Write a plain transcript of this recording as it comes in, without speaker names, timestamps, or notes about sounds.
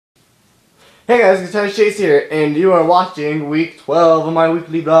Hey guys, GuitaristChase here, and you are watching week 12 of my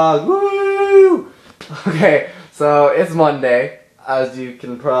weekly vlog. Woo! Okay, so it's Monday, as you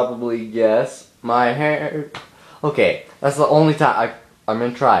can probably guess. My hair... Okay, that's the only time I'm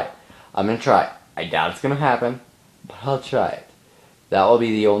gonna try it. I'm gonna try it. I doubt it's gonna happen, but I'll try it. That will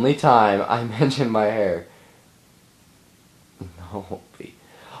be the only time I mention my hair. No, it won't be.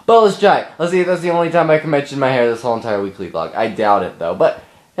 But let's try it. Let's see if that's the only time I can mention my hair this whole entire weekly vlog. I doubt it though, but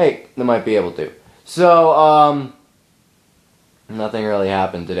hey, they might be able to. So, nothing really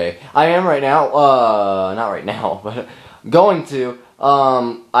happened today. I am right now, not right now, but going to,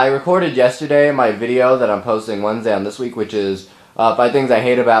 I recorded yesterday my video that I'm posting Wednesday on this week, which is 5 Things I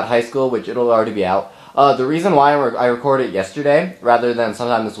Hate About High School, which it'll already be out. The reason why I recorded it yesterday, rather than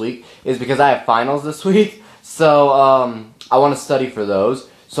sometime this week, is because I have finals this week, so, I want to study for those.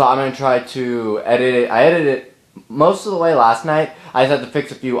 So I'm going to try to edit it. I edited it most of the way last night. I just had to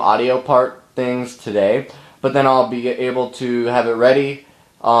fix a few audio part things today. But then I'll be able to have it ready,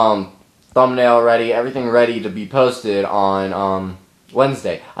 thumbnail ready, everything ready to be posted on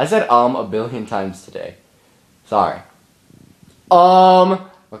Wednesday. I said a billion times today. Sorry.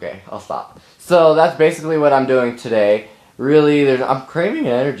 Okay, I'll stop. So that's basically what I'm doing today. Really, I'm craving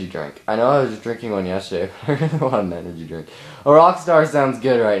an energy drink. I know I was just drinking one yesterday, but I really want an energy drink. A Rockstar sounds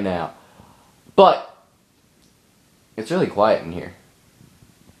good right now. But, it's really quiet in here.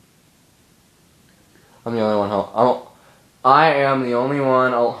 I'm the only one home. I am the only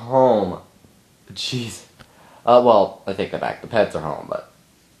one home. Jeez. Well, I take that back. The pets are home, but...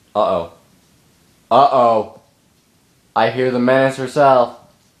 Uh-oh. Uh-oh. I hear the menace herself.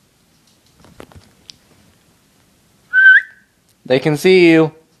 They can see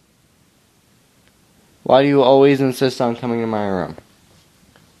you. Why do you always insist on coming to my room?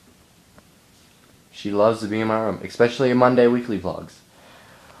 She loves to be in my room, especially in Monday weekly vlogs.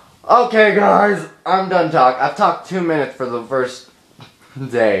 Okay guys, I'm done talking. I've talked 2 minutes for the first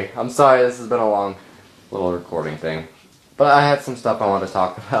day. I'm sorry, this has been a long little recording thing. But I had some stuff I want to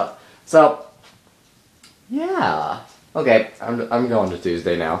talk about. So, yeah. Okay, I'm going to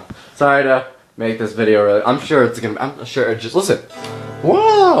Tuesday now. Sorry to make this video really... I'm sure just listen.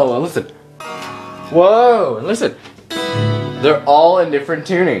 Whoa, listen. Whoa, listen. They're all in different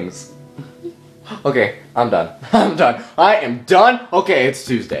tunings. Okay, I'm done. I'm done. I am done. Okay, it's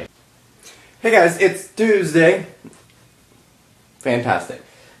Tuesday. Hey guys, it's Tuesday. Fantastic.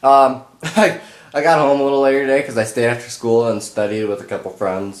 I got home a little later today because I stayed after school and studied with a couple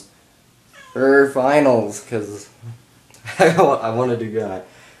friends for finals because I want to do good.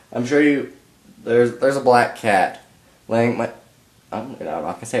 I'm sure you... There's a black cat laying my... I'm not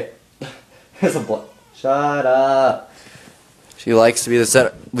gonna say it. There's a black... Shut up. She likes to be the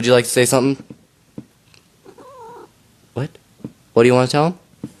center... Would you like to say something? What? What do you want to tell him?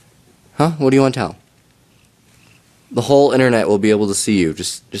 Huh? What do you want to tell him? The whole internet will be able to see you.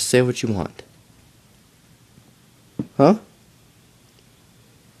 Just say what you want. Huh?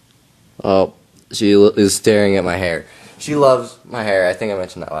 Oh, she is staring at my hair. She loves my hair. I think I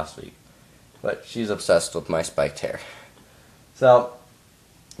mentioned that last week. But she's obsessed with my spiked hair. So,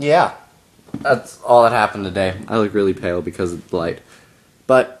 yeah. That's all that happened today. I look really pale because of the light.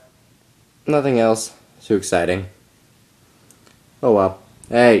 But, nothing else too exciting. Oh well.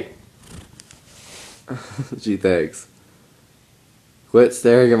 Hey. Gee, thanks. Quit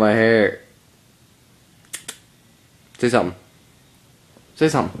staring at my hair. Say something. Say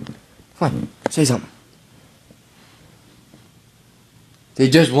something. Come on, say something. They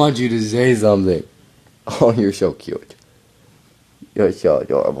just want you to say something. Oh, you're so cute. You're so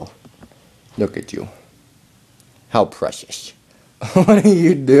adorable. Look at you. How precious. What are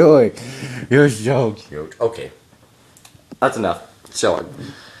you doing? You're so cute. Okay. That's enough.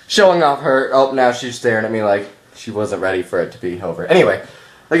 Showing off her. Oh, now she's staring at me like she wasn't ready for it to be over. Anyway,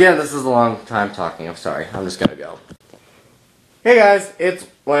 again, this is a long time talking. I'm sorry. I'm just gonna go. Hey guys, it's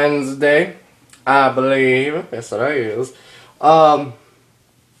Wednesday. I believe. Yes, it is. It's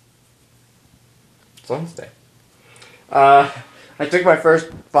Wednesday. I took my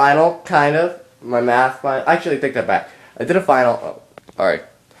first final, kind of. My math final. Actually, take that back. I did a final. Oh, alright.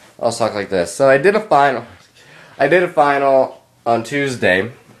 I'll talk like this. So I did a final. On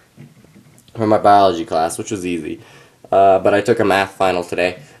Tuesday for my biology class, which was easy. But I took a math final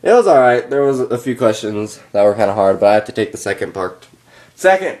today. It was alright. There was a few questions that were kind of hard, but I have to take the second part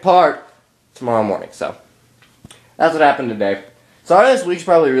tomorrow morning. So that's what happened today. Sorry, this week's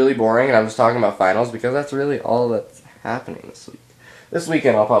probably really boring, and I'm just talking about finals because that's really all that's happening this week. This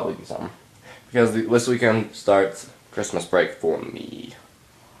weekend I'll probably do something because this weekend starts Christmas break for me,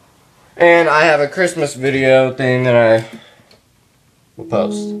 and I have a Christmas video thing that I will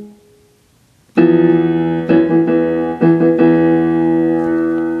post. Beautiful.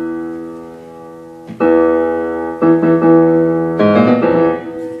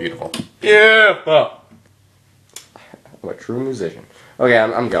 Yeah! I'm a true musician. Okay,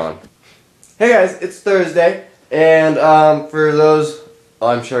 I'm going. Hey guys, it's Thursday, and for those,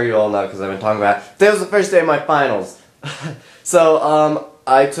 I'm sure you all know because I've been talking about it, today was the first day of my finals. So,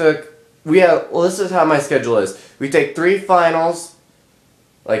 this is how my schedule is. We take 3 finals,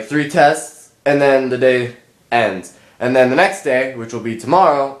 like 3 tests, and then the day ends. And then the next day, which will be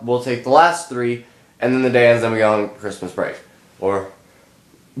tomorrow, we'll take the last 3, and then the day ends, and we go on Christmas break. Or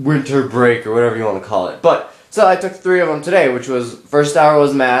winter break, or whatever you want to call it. But, so I took 3 of them today, which was, first hour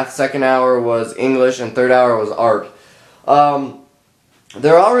was math, second hour was English, and third hour was art.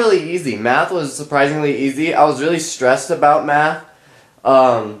 They're all really easy. Math was surprisingly easy. I was really stressed about math,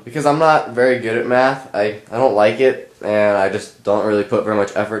 because I'm not very good at math. I don't like it, and I just don't really put very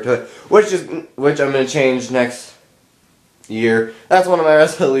much effort to it, which I'm going to change next year. That's one of my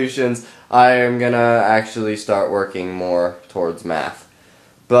resolutions. I am going to actually start working more towards math.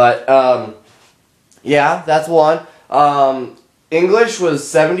 But, yeah, that's one. English was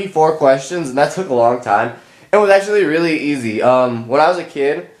 74 questions, and that took a long time. It was actually really easy. When I was a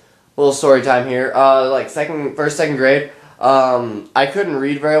kid, a little story time here, like first, second grade, I couldn't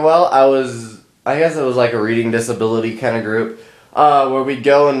read very well. I guess it was like a reading disability kind of group, where we'd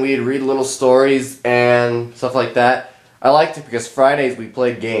go and we'd read little stories and stuff like that. I liked it because Fridays we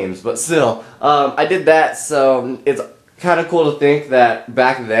played games, but still, I did that, so it's kind of cool to think that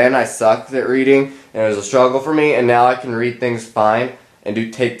back then I sucked at reading, and it was a struggle for me, and now I can read things fine and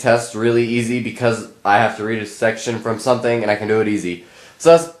take tests really easy because I have to read a section from something and I can do it easy.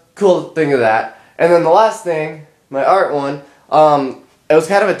 So that's cool to think of that. And then the last thing, my art one, it was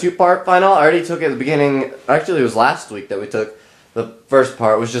kind of a 2-part final. I already took it at the beginning. Actually, it was last week that we took the first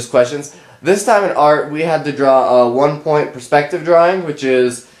part, was just questions. This time in art, we had to draw a 1-point perspective drawing, which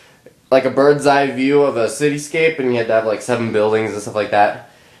is like a bird's eye view of a cityscape, and you had to have like 7 buildings and stuff like that.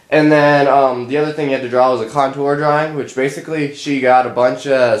 And then the other thing you had to draw was a contour drawing, which basically she got a bunch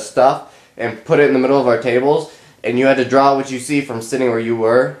of stuff and put it in the middle of our tables, and you had to draw what you see from sitting where you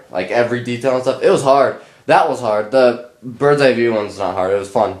were, like every detail and stuff. It was hard. That was hard. The bird's eye view one's not hard. It was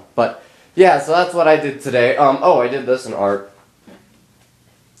fun. But yeah, so that's what I did today. Oh, I did this in art.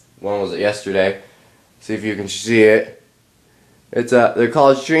 When was it? Yesterday. See if you can see it. It's they're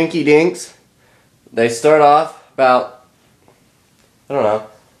called Shrinky Dinks. They start off about, I don't know,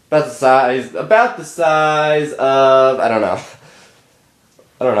 about the size of, I don't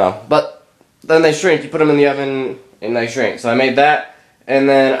know, but then they shrink. You put them in the oven and they shrink. So I made that, and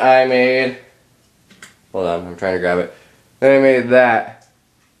then I made, hold on, I'm trying to grab it. Then I made that.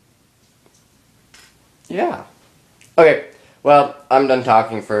 Yeah. Okay, well, I'm done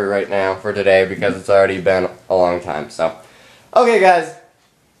talking for right now, for today, because it's already been a long time, so. Okay, guys.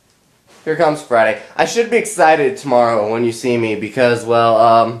 Here comes Friday. I should be excited tomorrow when you see me because,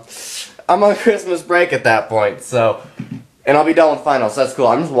 well, I'm on Christmas break at that point, so, and I'll be done with finals, so that's cool.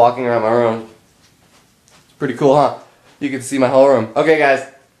 I'm just walking around my room. It's pretty cool, huh? You can see my whole room. Okay, guys,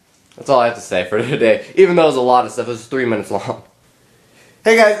 that's all I have to say for today, even though it was a lot of stuff. It was 3 minutes long.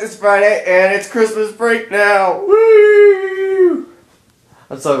 Hey, guys, it's Friday, and it's Christmas break now. Woo!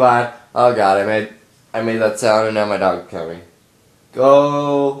 I'm so glad. Oh, God, I made that sound, and now my dog is coming.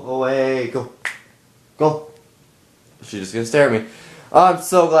 Go away, go, go. She's just gonna stare at me. Oh, I'm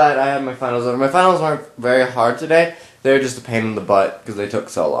so glad I had my finals over. My finals weren't very hard today. They were just a pain in the butt because they took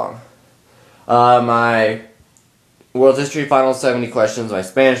so long. My world history final 70 questions, my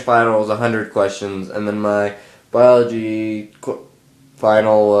Spanish final was 100 questions, and then my biology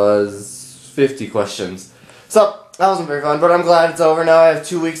final was 50 questions. So, that wasn't very fun, but I'm glad it's over now. I have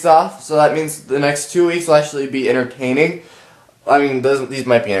 2 weeks off, so that means the next 2 weeks will actually be entertaining. I mean, these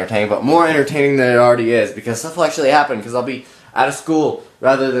might be entertaining, but more entertaining than it already is, because stuff will actually happen, because I'll be out of school,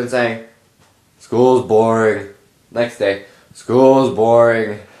 rather than saying, school's boring. Next day, school's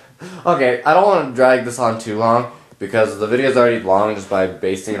boring. Okay, I don't want to drag this on too long, because the video's already long just by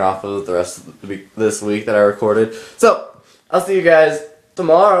basing it off of the rest of this week that I recorded. So, I'll see you guys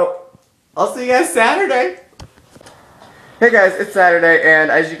tomorrow. I'll see you guys Saturday. Hey guys, it's Saturday,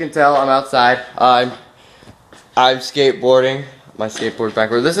 and as you can tell, I'm outside. I'm skateboarding. My skateboard's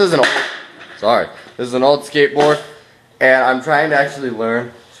backward. This is an old skateboard, and I'm trying to actually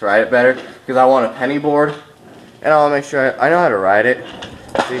learn to ride it better because I want a penny board, and I want to make sure I know how to ride it.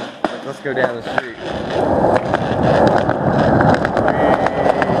 See, let's go down the street.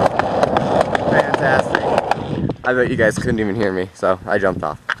 Fantastic. I bet you guys couldn't even hear me, so I jumped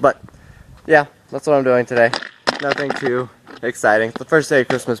off. But yeah, that's what I'm doing today. Nothing too exciting. It's the first day of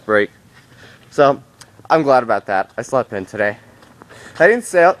Christmas break. So, I'm glad about that. I slept in today. I didn't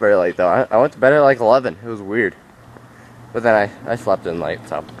stay up very late, though. I went to bed at like 11. It was weird. But then I slept in late,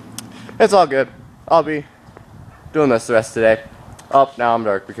 so it's all good. I'll be doing this the rest of the day. Oh, now I'm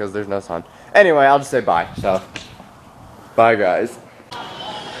dark because there's no sun. Anyway, I'll just say bye. So, bye, guys.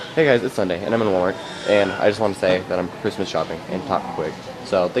 Hey, guys, it's Sunday, and I'm in Walmart. And I just want to say that I'm Christmas shopping and talk quick.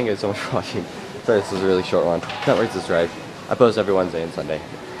 So, thank you guys so much for watching. Sorry, this was a really short one. Don't forget to subscribe. I post every Wednesday and Sunday.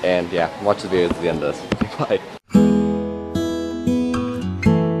 And yeah, watch the videos at the end of this. Bye.